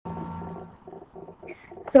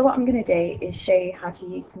So what I'm going to do is show you how to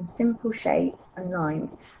use some simple shapes and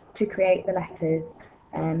lines to create the letters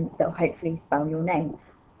that will hopefully spell your name.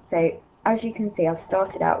 So as you can see, I've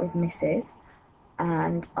started out with Mrs.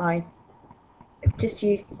 and I've just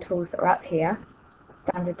used the tools that are up here,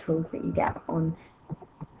 standard tools that you get on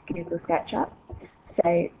Google Sketchup.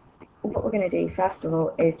 So what we're going to do first of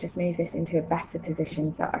all is just move this into a better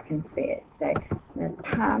position so I can see it. So I'm going to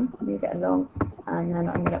pan, move it along, and then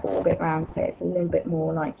I'm going to orbit round so it's a little bit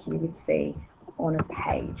more like you would see on a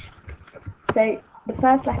page. So the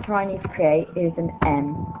first letter I need to create is an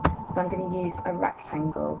M. So I'm going to use a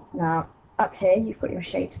rectangle. Now up here you've got your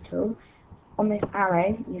shapes tool. On this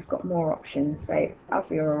arrow you've got more options. So as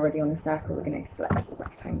we are already on a circle, we're going to select the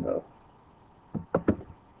rectangle.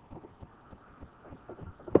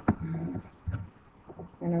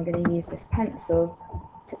 And I'm going to use this pencil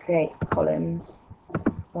to create columns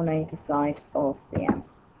on either side of the M.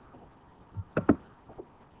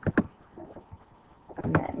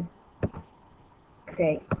 And then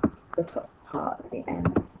create the top part of the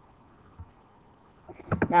M.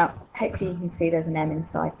 Now, hopefully you can see there's an M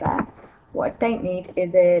inside there. What I don't need are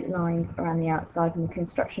the lines around the outside and the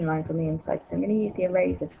construction lines on the inside. So I'm going to use the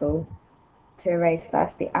eraser tool to erase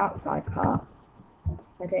first the outside parts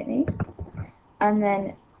I don't need, and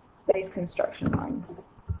then those construction lines.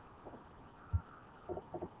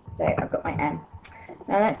 So I've got my M.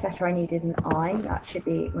 Now the next letter I need is an I. That should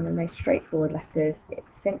be one of the most straightforward letters.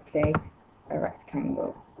 It's simply a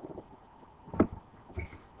rectangle.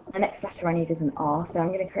 The next letter I need is an R, so I'm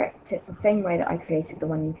going to correct it the same way that I created the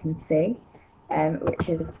one you can see, which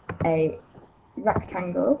is a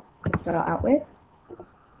rectangle to start out with.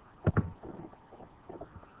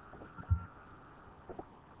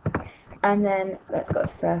 And then that's got a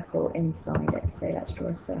circle inside it, so let's draw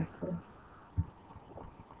a circle.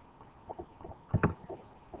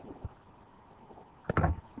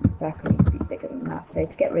 The circle needs to be bigger than that, so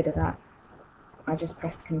to get rid of that, I just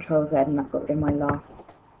pressed Ctrl Z and that got rid of my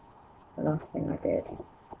the last thing I did.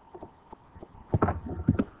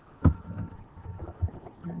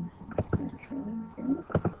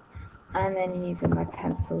 And then using my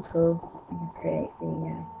pencil tool, I'm going to create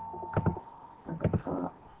the other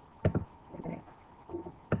parts.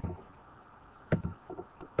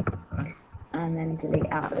 And then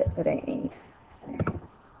delete out the bits I don't need. So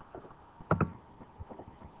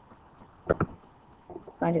I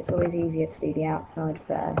find it's always easier to do the outside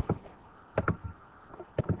first,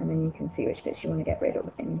 and then you can see which bits you want to get rid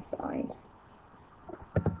of inside.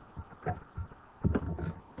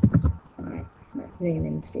 Alright, let's zoom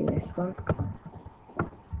in to do this one.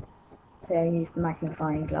 So I used the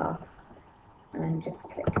magnifying glass and just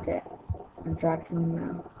clicked it and dragged on the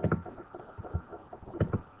mouse.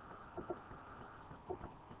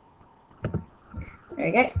 There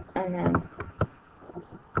we go, and then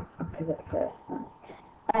opposite for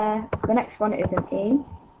that. The next one is an E.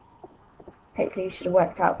 Hopefully you should have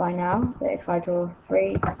worked out by now that if I draw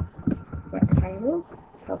 3 rectangles,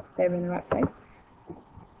 if they're in the right place,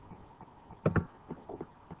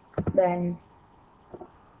 then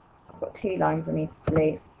I've got 2 lines I need to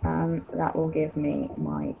delete, and that will give me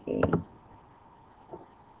my E.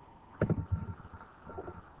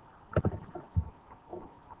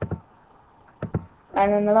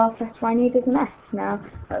 And then the last letter I need is an S. Now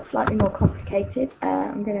that's slightly more complicated.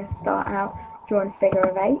 I'm going to start out drawing a figure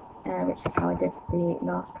of 8, which is how I did the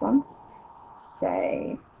last one.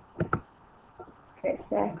 So let's create a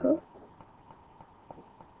circle,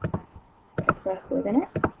 put a circle within it,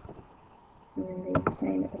 and then do the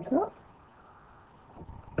same at the top.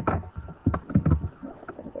 A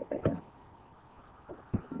little bit bigger.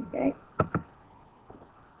 Okay.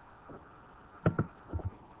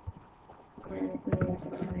 And use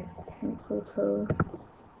my pencil tool,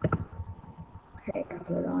 create a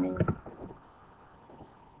couple of lines,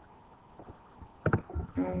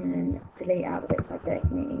 and then delete out the bits I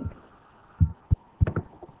don't need.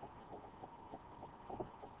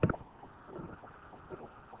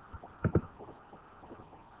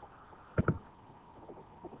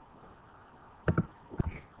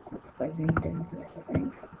 If I zoomed in for this, I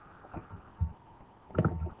think.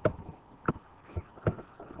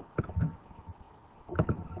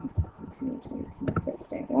 Continue deleting the bits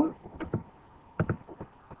I don't want.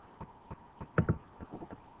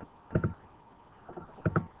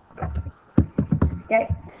 Okay,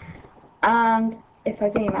 and if I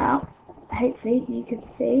zoom out, hopefully you can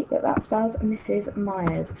see that that spells Mrs.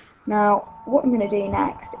 Myers. Now what I'm going to do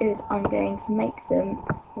next is I'm going to make them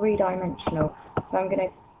 3-dimensional, so I'm going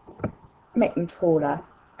to make them taller.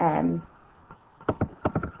 Pan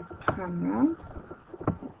round.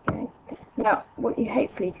 Okay. Now, what you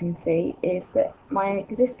hopefully can see is that my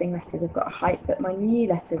existing letters have got a height, but my new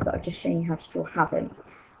letters that I've just shown you how to draw haven't.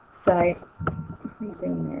 So, let me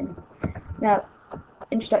zoom in. Now,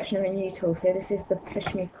 introduction of a new tool. So this is the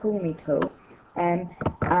Push Me, Pull Me tool. And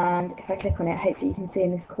if I click on it, hopefully you can see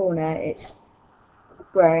in this corner it's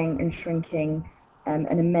growing and shrinking and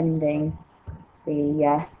amending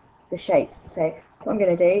the shapes. So what I'm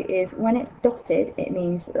going to do is, when it's dotted, it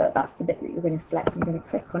means that that's the bit that you're going to select. I'm going to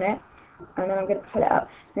click on it, and then I'm going to pull it up.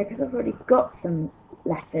 Now, because I've already got some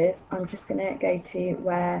letters, I'm just going to go to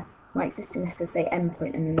where my existing letters say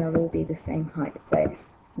endpoint, and then they'll all be the same height. So I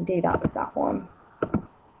can do that with that one.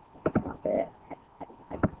 That bit.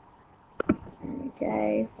 There we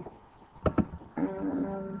go.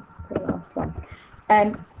 The last one.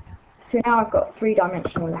 So now I've got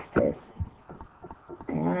three-dimensional letters,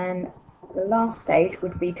 and the last stage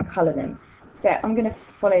would be to colour them. So I'm going to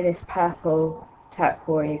follow this purple,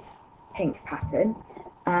 turquoise, pink pattern,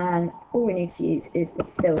 and all we need to use is the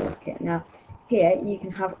fill bucket. Now here you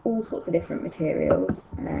can have all sorts of different materials,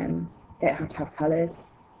 don't have to have colours,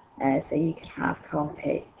 so you could have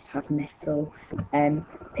carpet, you could have metal,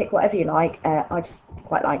 pick whatever you like. I just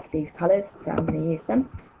quite like these colours, so I'm going to use them.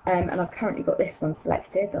 And I've currently got this one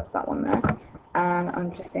selected, that's that one there, and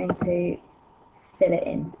I'm just going to fill it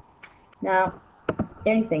in. Now,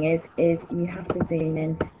 the only thing is you have to zoom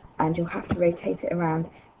in, and you'll have to rotate it around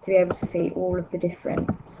to be able to see all of the different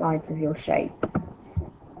sides of your shape.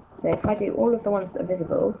 So if I do all of the ones that are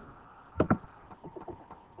visible,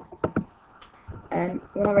 and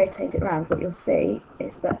when I rotate it around, what you'll see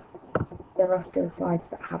is that there are still sides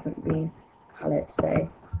that haven't been coloured. So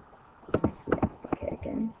let's just select the bucket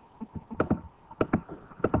again.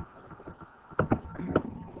 And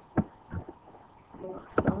that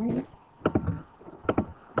side.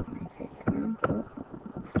 Rotate it around. Oh,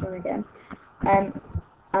 let's try again.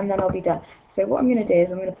 And then I'll be done. So what I'm going to do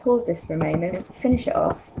is I'm going to pause this for a moment, finish it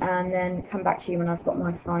off, and then come back to you when I've got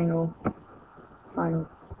my final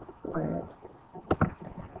word.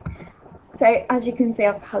 So as you can see,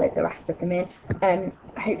 I've coloured the rest of them in.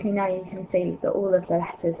 Hopefully now you can see that all of the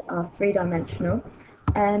letters are three-dimensional.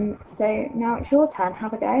 So now it's your turn.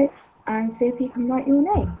 Have a go and see if you can write your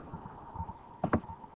name.